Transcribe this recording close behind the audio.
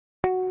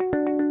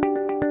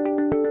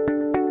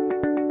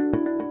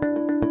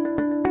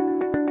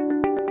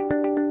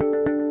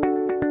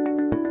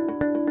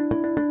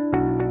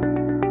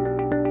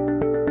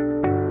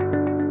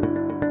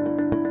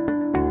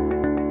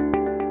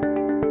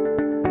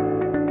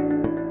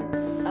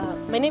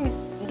My name is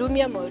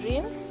Ndumia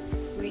Maureen.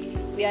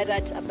 We are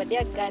at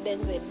Aberdare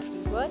Gardens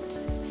and Resort.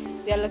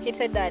 We are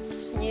located at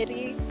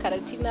Nyeri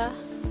Karatina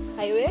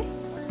Highway.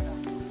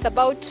 It's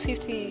about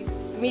 50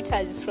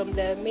 meters from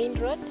the main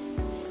road.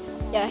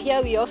 Yeah,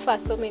 here we offer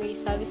so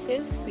many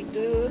services. We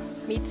do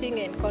meeting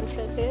and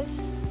conferences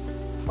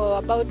for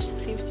about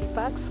 50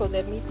 packs for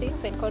the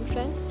meetings and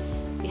conference.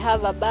 We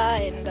have a bar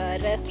and a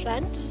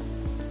restaurant.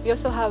 We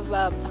also have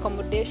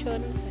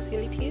accommodation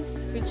facilities,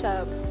 which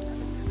are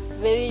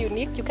very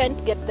unique. You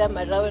can't get them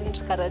around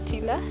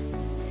Karatina.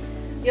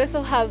 We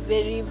also have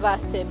very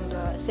vast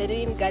and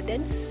serene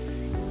gardens.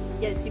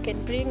 Yes, you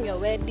can bring your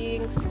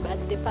weddings,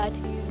 birthday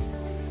parties,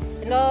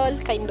 and all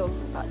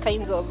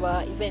kinds of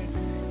events.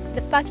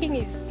 The parking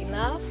is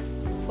enough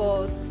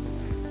for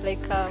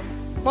like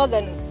more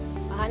than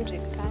 100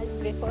 cars,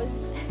 vehicles.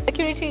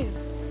 Security is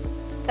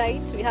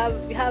tight. We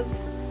have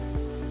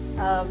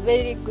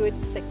very good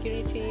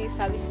security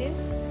services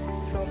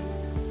from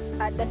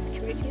other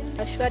securities.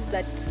 Assured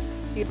that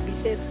you'll be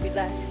safe with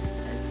us.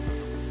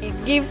 We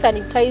give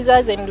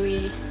sanitizers, and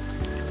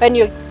when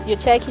you're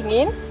checking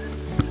in,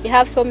 we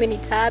have so many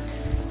taps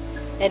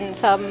and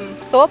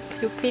some soap.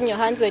 You clean your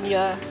hands when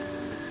you're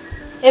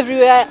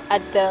everywhere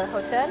at the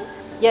hotel.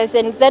 Yes,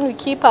 and then we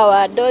keep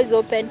our doors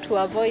open to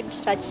avoid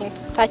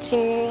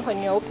touching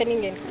when you're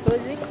opening and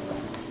closing.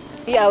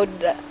 I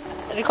would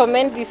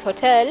recommend this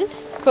hotel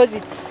because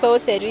it's so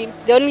serene.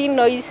 The only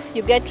noise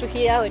you get to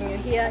hear when you're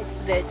here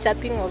is the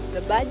chirping of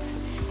the birds.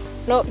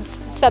 No,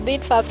 it's a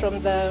bit far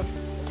from the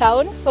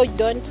town, so you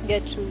don't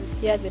get to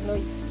hear the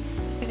noise.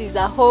 This is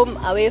a home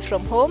away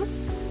from home.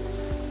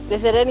 The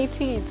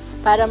serenity is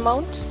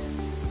paramount.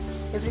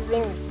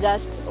 Everything is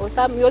just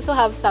awesome. We also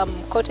have some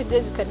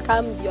cottages. You can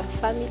come with your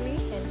family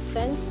and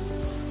friends.